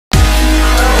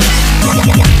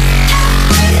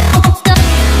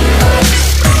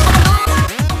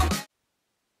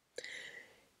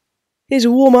Here's a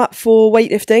warm-up for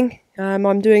weightlifting.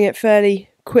 I'm doing it fairly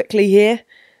quickly here,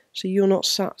 so you're not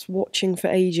sat watching for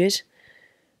ages.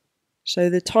 So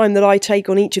the time that I take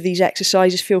on each of these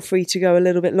exercises, feel free to go a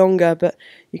little bit longer, but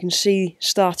you can see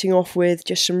starting off with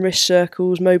just some wrist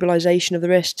circles, mobilization of the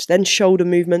wrists, then shoulder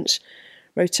movements,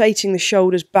 rotating the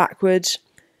shoulders backwards.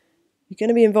 You're going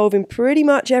to be involving pretty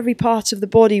much every part of the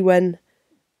body when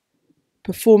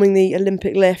performing the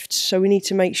Olympic lifts, so we need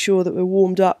to make sure that we're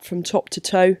warmed up from top to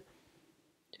toe.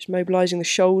 Just mobilising the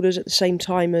shoulders at the same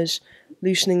time as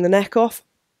loosening the neck off.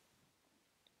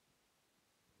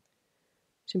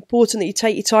 It's important that you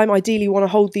take your time. Ideally you want to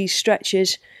hold these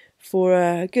stretches for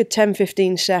a good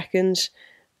 10-15 seconds.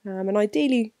 And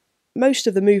ideally most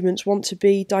of the movements want to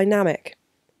be dynamic.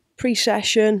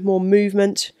 Pre-session, more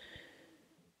movement.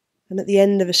 And at the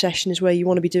end of a session is where you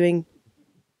want to be doing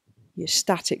your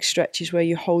static stretches where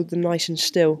you hold them nice and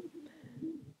still.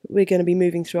 But we're going to be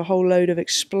moving through a whole load of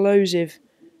explosive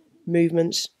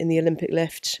movements in the Olympic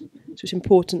lifts, so it's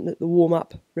important that the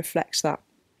warm-up reflects that.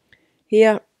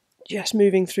 Here, just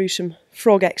moving through some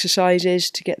frog exercises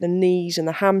to get the knees and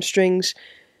the hamstrings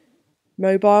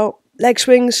mobile. Leg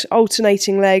swings,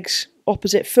 alternating legs,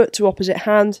 opposite foot to opposite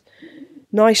hand.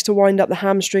 Nice to wind up the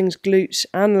hamstrings, glutes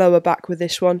and lower back with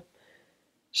this one.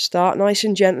 Start nice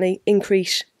and gently,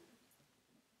 increase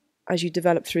as you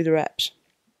develop through the reps.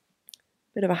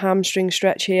 Bit of a hamstring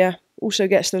stretch here, also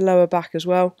gets the lower back as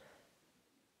well.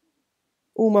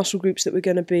 All muscle groups that we're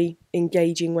going to be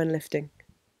engaging when lifting.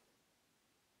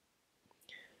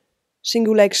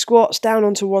 Single leg squats down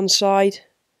onto one side.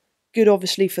 Good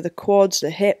obviously for the quads,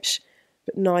 the hips,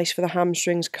 but nice for the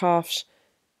hamstrings, calves,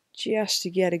 just to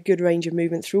get a good range of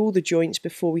movement through all the joints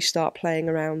before we start playing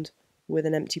around with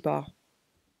an empty bar.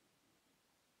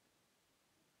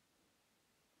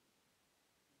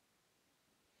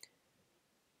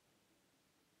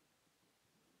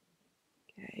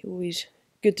 Okay, always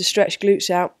good to stretch glutes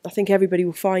out. I think everybody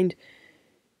will find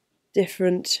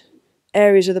different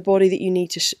areas of the body that you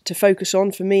need to focus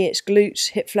on. For me, it's glutes,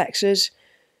 hip flexors.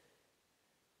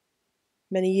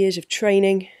 Many years of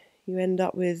training, you end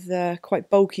up with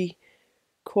quite bulky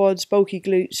quads, bulky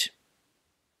glutes.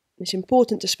 It's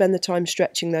important to spend the time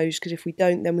stretching those, because if we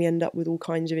don't, then we end up with all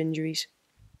kinds of injuries.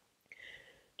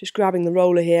 Just grabbing the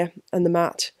roller here and the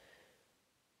mat.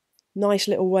 Nice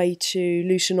little way to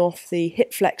loosen off the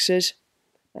hip flexors.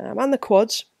 And the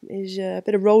quads is a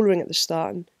bit of rollering at the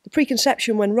start. And the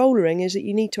preconception when rollering is that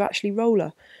you need to actually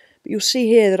roller. But you'll see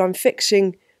here that I'm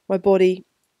fixing my body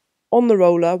on the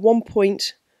roller, one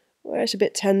point where it's a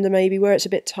bit tender maybe, where it's a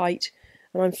bit tight.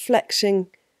 And I'm flexing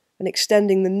and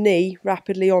extending the knee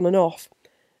rapidly on and off.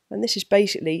 And this is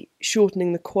basically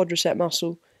shortening the quadricep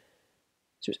muscle.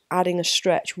 So it's adding a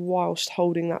stretch whilst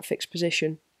holding that fixed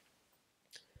position.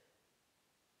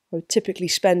 I would typically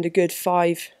spend a good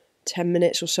 5-10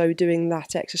 minutes or so doing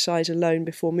that exercise alone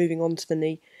before moving on to the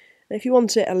knee. And if you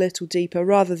want it a little deeper,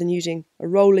 rather than using a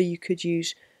roller, you could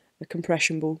use a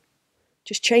compression ball.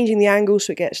 Just changing the angle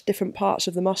so it gets different parts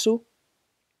of the muscle.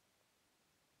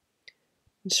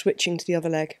 And switching to the other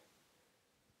leg.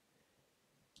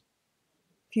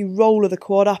 If you roller the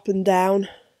quad up and down,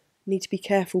 you need to be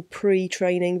careful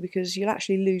pre-training because you'll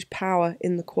actually lose power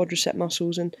in the quadricep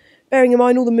muscles. And bearing in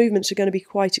mind all the movements are going to be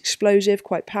quite explosive,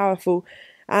 quite powerful.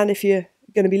 And if you're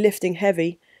going to be lifting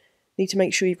heavy, you need to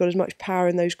make sure you've got as much power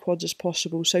in those quads as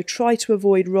possible. So try to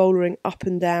avoid rollering up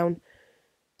and down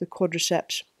the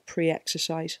quadriceps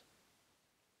pre-exercise.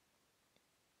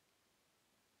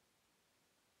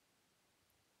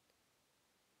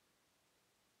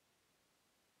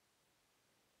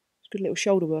 It's a good little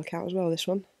shoulder workout as well, this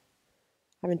one.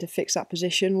 Having to fix that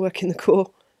position, working the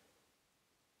core.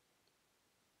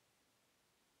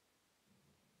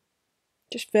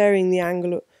 Just varying the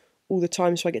angle all the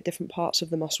time so I get different parts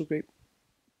of the muscle group.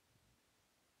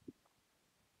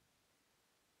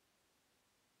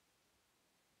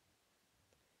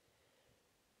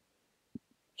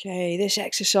 Okay, this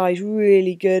exercise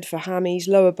really good for hammies,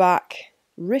 lower back,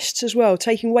 wrists as well.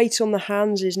 Taking weight on the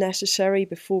hands is necessary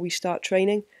before we start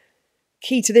training.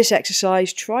 Key to this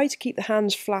exercise, try to keep the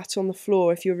hands flat on the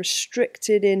floor. If you're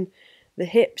restricted in the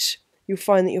hips, you'll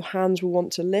find that your hands will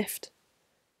want to lift.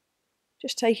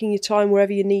 Just taking your time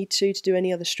wherever you need to do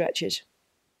any other stretches.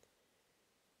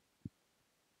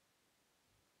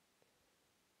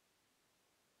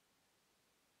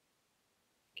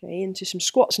 Okay, into some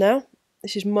squats now.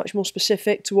 This is much more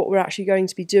specific to what we're actually going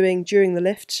to be doing during the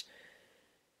lifts.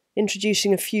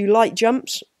 Introducing a few light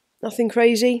jumps, nothing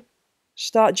crazy.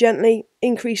 Start gently,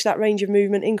 increase that range of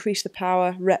movement, increase the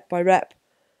power rep by rep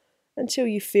until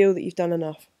you feel that you've done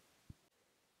enough.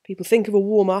 People think of a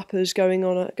warm-up as going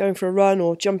for a run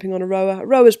or jumping on a rower. A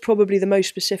rower is probably the most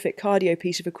specific cardio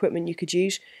piece of equipment you could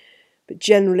use, but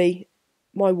generally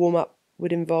my warm-up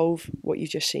would involve what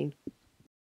you've just seen.